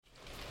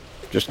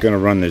Just going to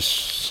run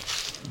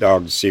this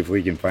dog to see if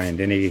we can find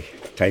any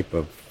type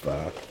of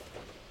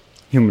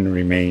human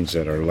remains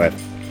that are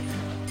left.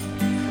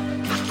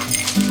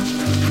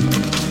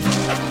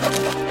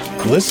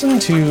 Listen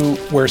to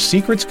Where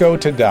Secrets Go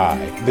to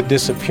Die, The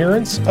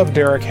Disappearance of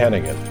Derek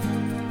Hennigan.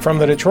 From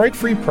the Detroit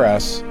Free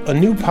Press, a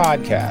new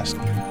podcast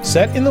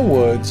set in the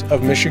woods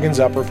of Michigan's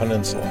Upper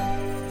Peninsula.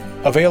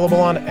 Available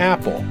on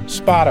Apple,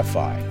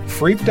 Spotify,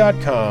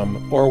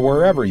 Freep.com, or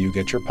wherever you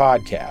get your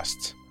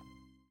podcasts.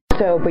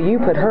 So, but you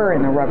put her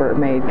in the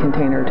Rubbermaid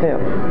container too.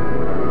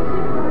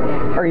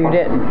 Or you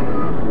didn't?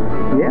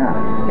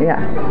 Yeah. Yeah.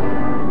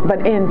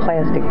 But in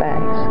plastic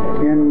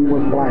bags. In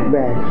with black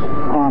bags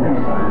on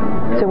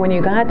it. So when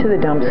you got to the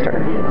dumpster,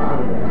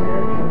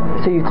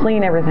 so you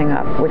clean everything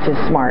up, which is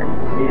smart.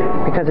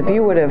 Because if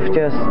you would have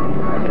just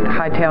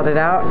hightailed it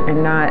out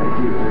and not...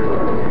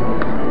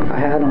 I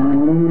had on an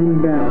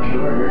aluminum bench.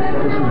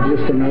 This is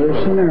just another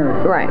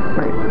scenario. Right.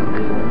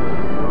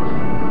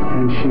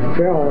 And she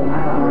fell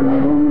on the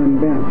aluminum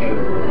bench.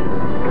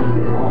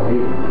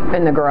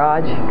 In the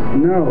garage?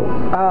 No.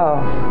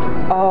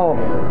 Oh.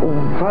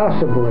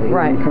 Possibly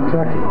right. In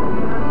Kentucky.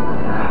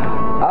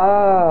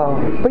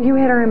 Oh. But you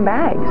hit her in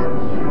bags.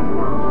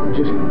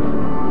 Just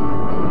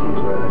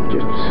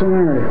a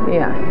scenario.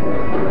 Yeah.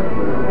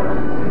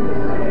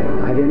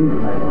 I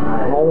didn't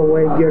all the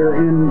way get her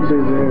into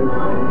the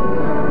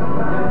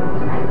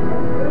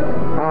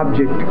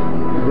object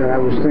that I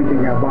was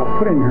thinking about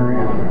putting her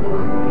in.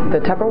 The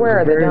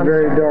Tupperware or the dumpster?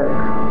 Very dark.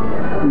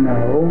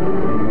 No.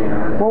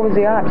 What was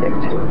the object? I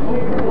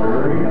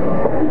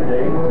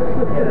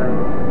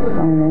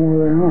don't know where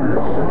they are.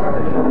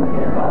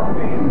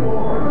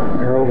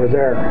 They're over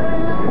there.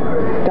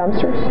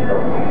 Dumpsters?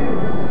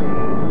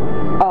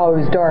 Oh, it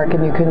was dark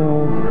and you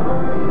couldn't...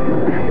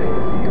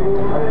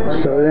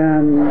 So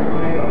then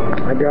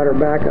I got her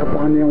back up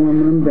on the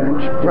aluminum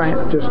bench. Right.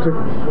 This is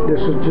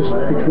just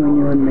between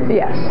you and me.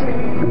 Yes.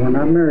 And we're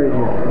not married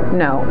yet.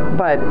 No,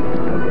 but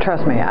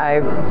trust me,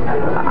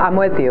 I'm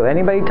with you.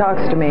 Anybody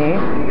talks to me,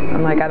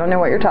 I'm like, I don't know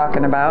what you're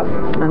talking about.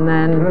 And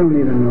then... I don't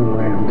even know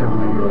why I'm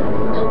telling you all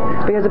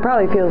this. Because it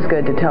probably feels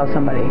good to tell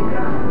somebody.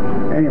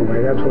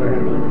 Anyway, that's what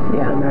happened.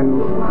 Yeah. And then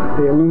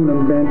the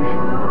aluminum bench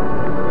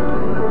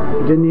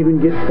didn't even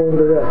get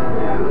folded up.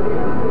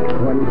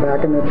 Went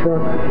back in the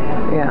truck.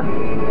 Yeah.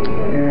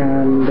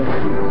 And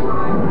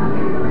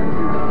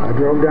I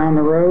drove down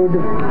the road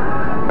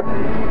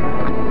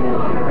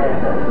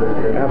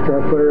after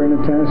I put her in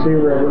the Tennessee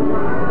River.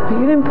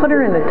 You didn't put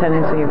her in the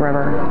Tennessee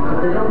River.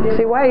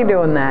 See, why are you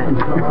doing that?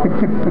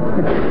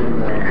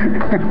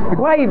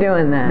 Why are you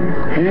doing that?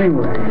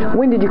 Anyway.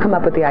 When did you come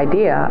up with the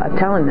idea of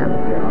telling them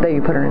that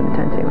you put her in the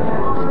Tennessee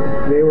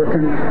River?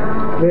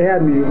 They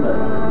had me.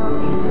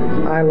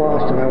 I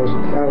lost it. I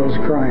was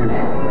crying.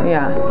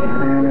 Yeah.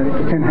 And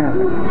it can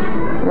happen.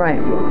 Right.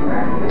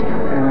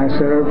 And I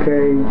said,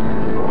 okay,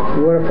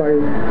 what if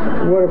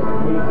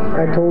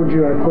I told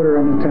you I put her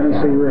on the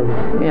Tennessee River?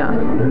 Yeah.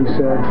 And he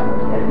said,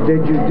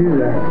 did you do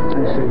that?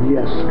 I said,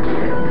 yes,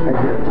 I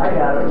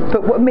did.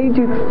 But what made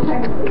you,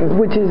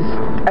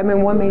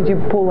 what made you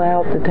pull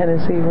out the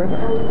Tennessee River?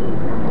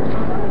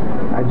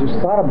 I just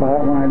thought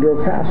about it when I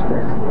drove past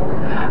there.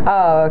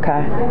 Oh,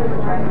 okay.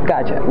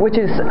 Gotcha. Which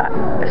is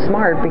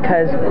smart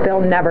because they'll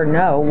never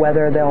know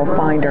whether they'll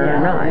find her or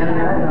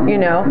not. You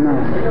know?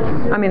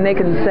 No. I mean, they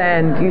can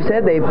send, you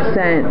said they've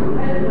sent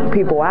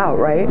people out,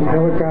 right?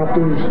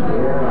 Helicopters,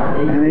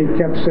 and they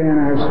kept saying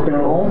I've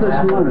spent all this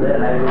money,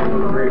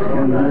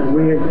 and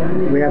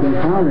we haven't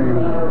found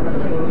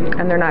anyone.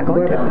 And they're not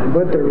going to.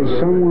 But there was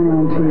someone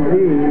on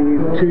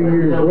TV 2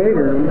 years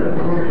later,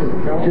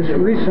 just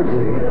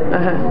recently, I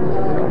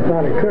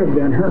thought it could have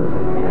been her.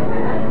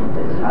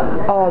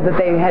 Oh, that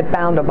they had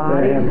found a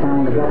body? They had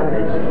found a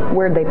body.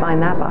 Where'd they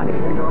find that body?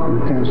 In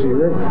the Tennessee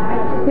River.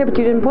 Yeah, but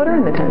you didn't put her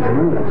in the Tennessee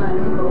River.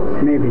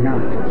 No, maybe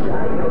not.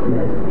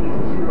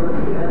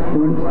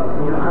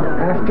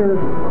 After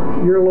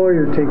your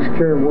lawyer takes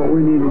care of what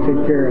we need to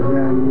take care of,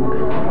 then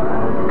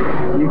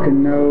you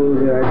can know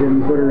that I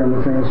didn't put her in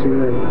the Tennessee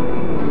River.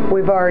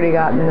 We've already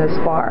gotten this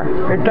far.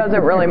 It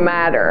doesn't really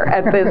matter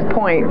at this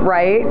point,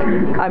 right?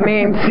 I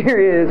mean,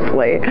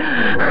 seriously.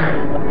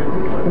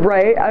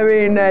 Right? I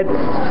mean,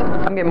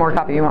 I'm getting more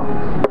coffee. You want?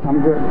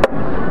 I'm good.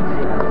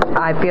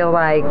 I feel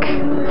like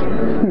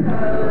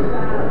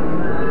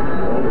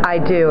I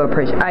do.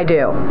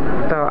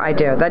 So I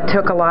do. That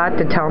took a lot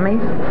to tell me.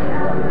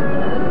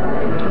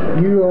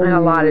 You owe and a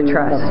lot of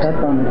trust. A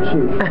peck on the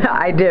cheek.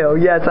 I do.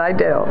 Yes, I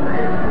do.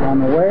 On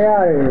the way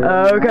out of here.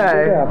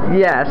 Okay.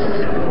 Yes.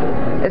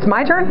 It's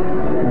my turn?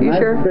 You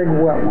sure? Big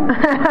wet one.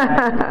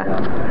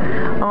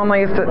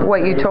 Only if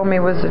what you told me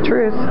was the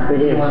truth.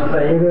 It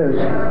is.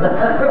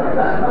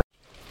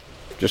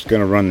 Just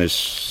going to run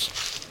this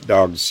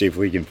dog to see if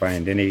we can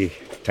find any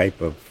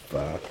type of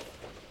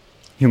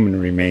human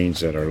remains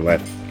that are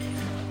left.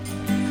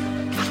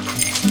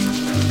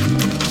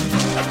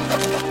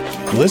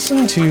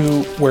 Listen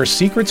to Where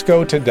Secrets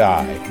Go to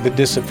Die, The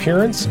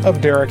Disappearance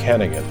of Derek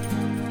Hennigan.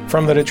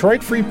 From the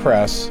Detroit Free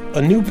Press,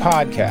 a new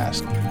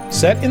podcast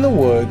set in the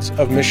woods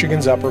of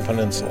Michigan's Upper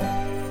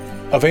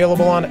Peninsula.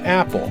 Available on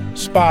Apple,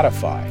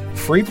 Spotify,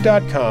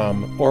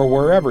 Freep.com, or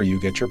wherever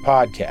you get your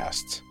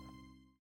podcasts.